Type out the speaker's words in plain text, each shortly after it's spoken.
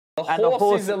The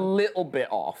horse is a little bit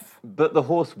off. But the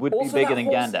horse would be bigger than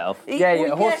Gandalf.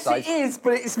 Yeah, horse size. Yes, it is,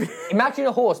 but it's... Imagine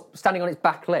a horse standing on its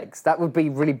back legs. That would be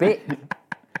really big.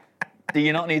 Do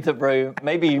you not need to, bro?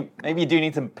 Maybe you do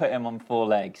need to put him on 4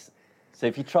 legs. So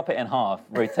if you chop it in half,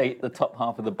 rotate the top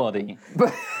half of the body.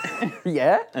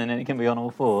 Yeah? And then it can be on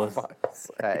all 4s.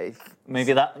 Okay.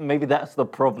 Maybe that's the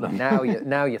problem. Now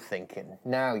you're thinking.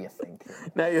 Now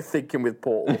you're thinking with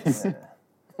portals. Yeah.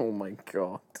 Oh my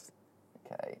god.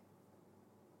 Okay.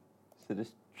 So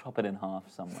just chop it in half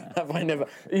somewhere. Have I never?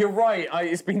 You're right.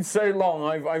 It's been so long.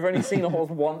 I've only seen a horse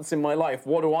once in my life.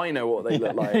 What do I know what they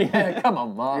look like? Yeah, come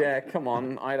on, Mark. Yeah, come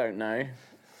on. I don't know.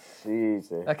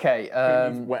 Jesus. Okay.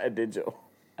 Wet a digital.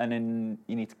 And then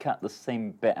you need to cut the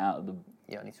same bit out of the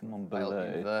I need to one below.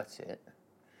 invert it.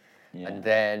 Yeah. And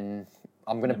then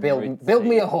I'm going to build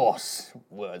me a horse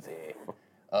worthy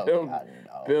of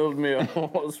Gandalf. Build me a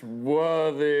horse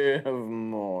worthy of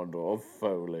Mordor,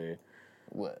 Foley.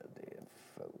 Worthy of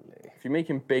Foley. If you make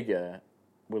him bigger,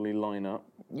 will he line up?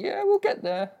 Yeah, we'll get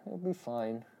there. It'll be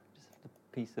fine. Just have to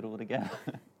piece it all together.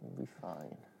 It'll be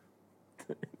fine.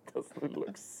 It doesn't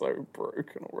look so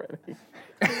broken already.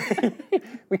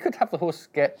 We could have the horse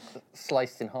get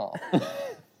sliced in half.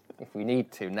 If we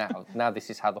need to now. Now this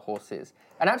is how the horse is.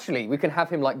 And actually, we can have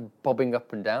him like bobbing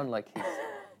up and down, like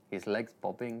his legs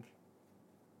bobbing.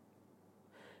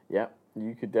 Yeah,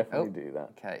 you could definitely do that.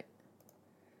 Okay.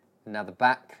 And now the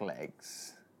back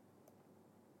legs.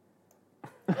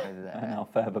 Go there. And now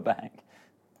further back.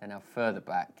 And now further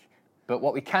back. But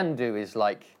what we can do is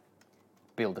like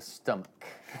build a stomach.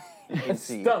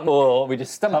 Or we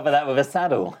just cover that with a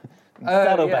saddle.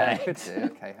 Saddlebag. Could do.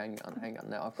 Okay, hang on.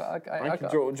 Now I can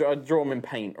draw him in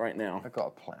paint right now. I've got a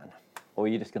plan. Or are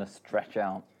you just going to stretch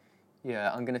out? Yeah,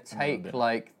 I'm going to take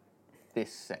like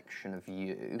this section of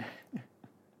you.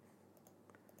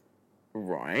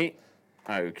 Right.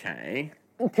 Okay.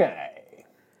 Okay.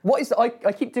 What is I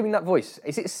keep doing that voice.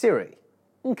 Is it Siri?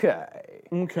 Okay.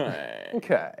 Okay.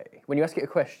 Okay. When you ask it a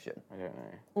question. I don't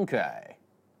know. Okay.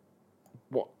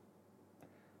 What?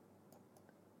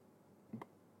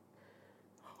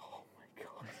 Oh my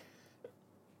god.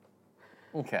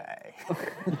 Okay.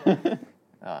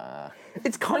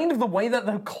 It's kind of the way that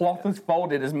the cloth is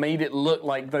folded has made it look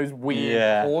like those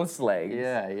weird horse legs.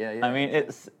 Yeah. I mean,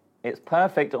 it's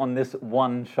perfect on this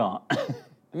one shot.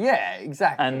 Yeah,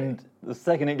 exactly. And the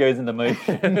second it goes into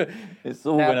motion, it's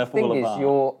all going to fall apart. The thing is,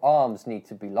 your arms need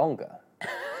to be longer.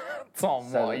 Tom,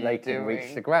 so what are they you can doing?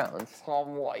 reach the ground.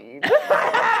 Tom, what are you doing?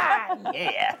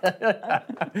 Yeah.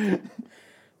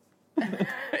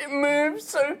 It moves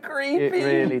so creepy. It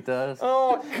really does.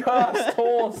 Oh, cursed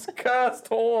horse, cursed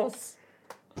horse.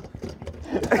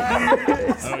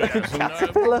 It's like a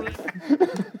caterpillar.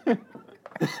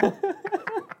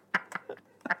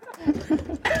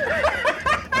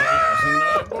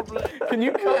 Can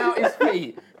you cut out his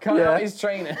feet? Cut out his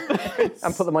trainer.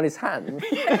 And put them on his hands.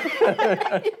 Yeah, put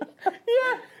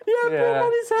them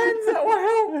on his hands. That will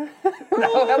help.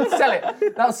 No, that'll sell it.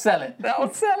 That'll sell it.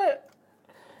 That'll sell it.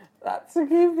 That's a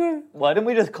good one. Why didn't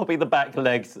we just copy the back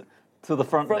legs to the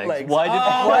front legs? Why did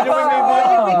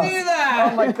we do that?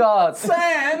 Oh my god.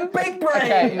 Sam, big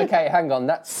brain. Okay, hang on.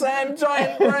 That's Sam,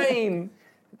 giant brain.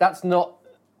 That's not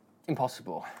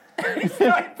impossible. It's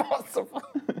not impossible.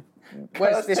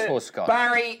 Where's this horse gone?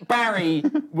 Barry,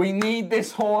 we need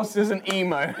this horse as an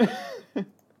emo. With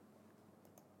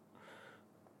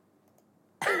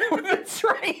the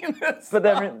trainers. But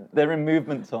they're in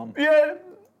movement, Tom. Yeah.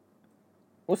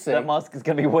 We'll see. That mask is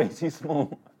going to be way too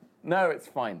small. No, it's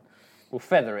fine. We'll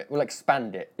feather it. We'll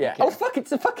expand it. Yeah. Oh fuck!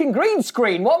 It's a fucking green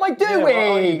screen. What am I doing? Yeah, what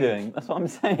are you doing? That's what I'm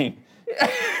saying.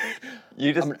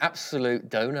 I'm an absolute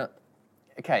donut.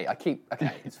 Okay, Okay,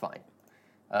 it's fine.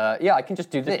 Yeah, I can just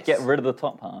do this. Get rid of the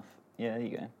top half. Yeah, there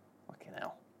you go. Fucking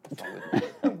hell.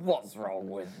 What's wrong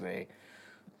with me?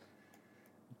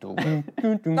 Oh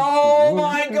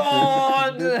my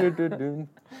god!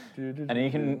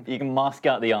 And you can mask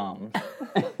out the arms.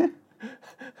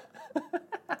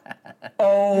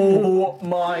 Oh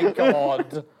my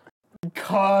god!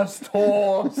 Cursed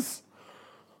horse!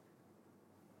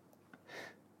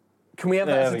 Can we have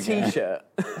that as a t-shirt?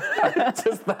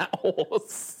 Just that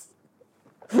horse.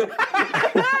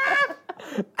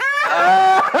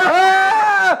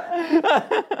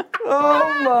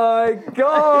 Oh my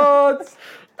god!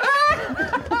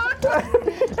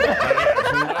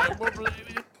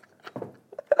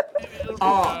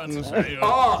 Art!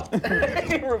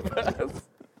 Reverse.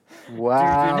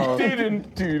 Wow.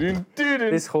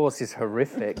 This horse is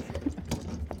horrific.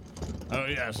 Oh,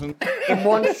 yes. In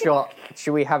one shot,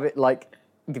 should we have it like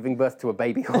giving birth to a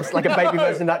baby horse, like a baby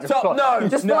version of that. Just Tom, no,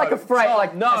 just no, for like a frame, Tom,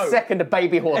 like no. a second, a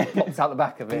baby horse pops out the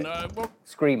back of it,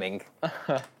 screaming.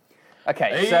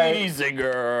 Okay, so Easy,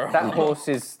 girl. that horse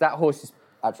is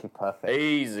actually perfect.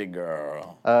 Easy,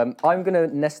 girl. I'm gonna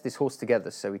nest this horse together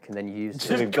so we can then use it.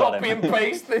 Just copy and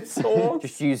paste this horse.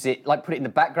 Just use it, like put it in the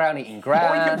background, eating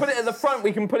grass. Or we can put it at the front.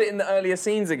 We can put it in the earlier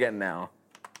scenes again now.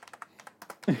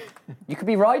 You could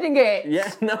be riding it.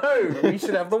 Yeah, no. We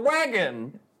should have the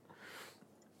wagon.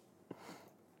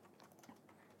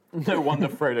 No wonder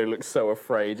Frodo looks so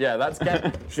afraid. Yeah, that's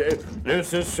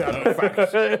this is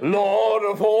Shadowfax, Lord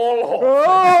of all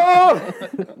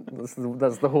horses.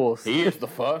 That's the horse. He is the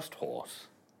first horse.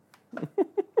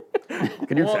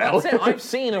 Can you tell? That's it.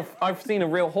 I've seen a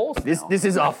real horse. This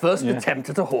is our first attempt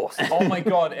at a horse. Oh my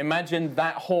god! Imagine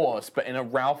that horse, but in a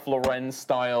Ralph Lauren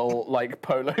style like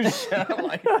polo shirt,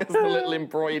 like it's the little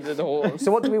embroidered horse.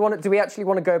 So what do we want? Do we actually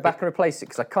want to go back and replace it?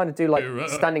 Because I kind of do like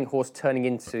standing horse turning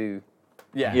into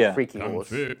freaky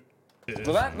horse. Well,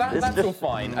 that's all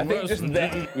fine. I think just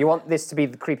then. You want this to be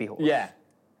the creepy horse? Yeah.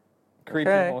 Creepy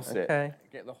horse it. Okay.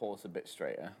 Get the horse a bit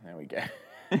straighter. There we go.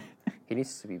 He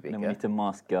needs to be bigger. Then we need to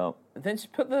mask up. And then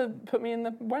just put me in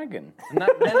the wagon. And then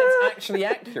it's actually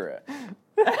accurate.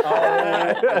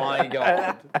 Oh my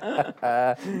god.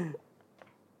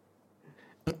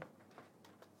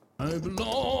 I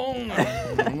belong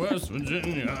in West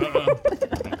Virginia.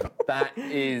 That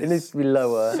is It needs to be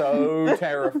lower. so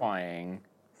terrifying.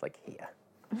 It's like here.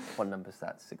 What number's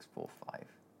that? 645.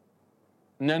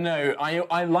 No,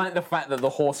 I like the fact that the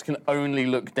horse can only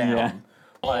look down. Yeah.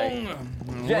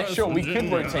 Yeah, sure, we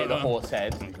could rotate the horse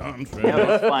head. Yeah, it's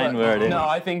fine where it is. No,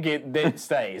 I think it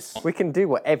stays. We can do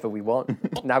whatever we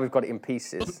want. Now we've got it in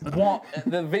pieces. What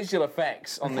the visual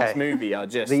effects on this Okay. movie are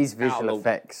just These out visual of-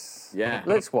 effects. Yeah.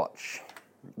 Let's watch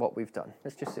what we've done.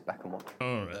 Let's just sit back and watch.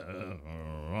 Forever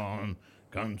on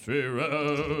country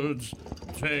roads,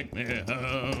 take me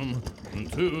home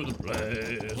to the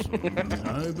place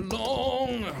I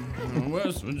belong.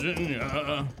 West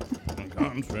Virginia,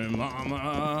 country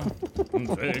mama,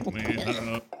 take me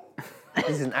home. This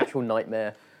is an actual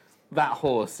nightmare. That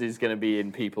horse is going to be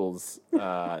in people's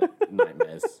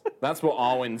nightmares. That's what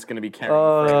Arwen's going to be carrying.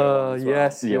 Oh, Frodo on as well.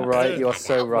 yes, you're right. You're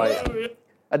so right.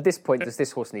 At this point, does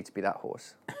this horse need to be that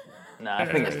horse? No, I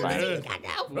think it's fine.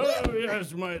 Oh,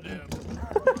 yes, my dear.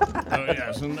 Oh,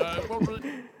 yes, and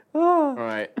All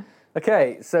right.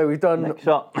 Okay, so we've done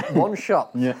Shot. one shot.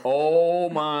 Yeah. Oh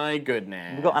my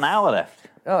goodness. We've got an hour left.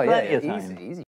 Oh, yeah, Plenty of easy, time. easy.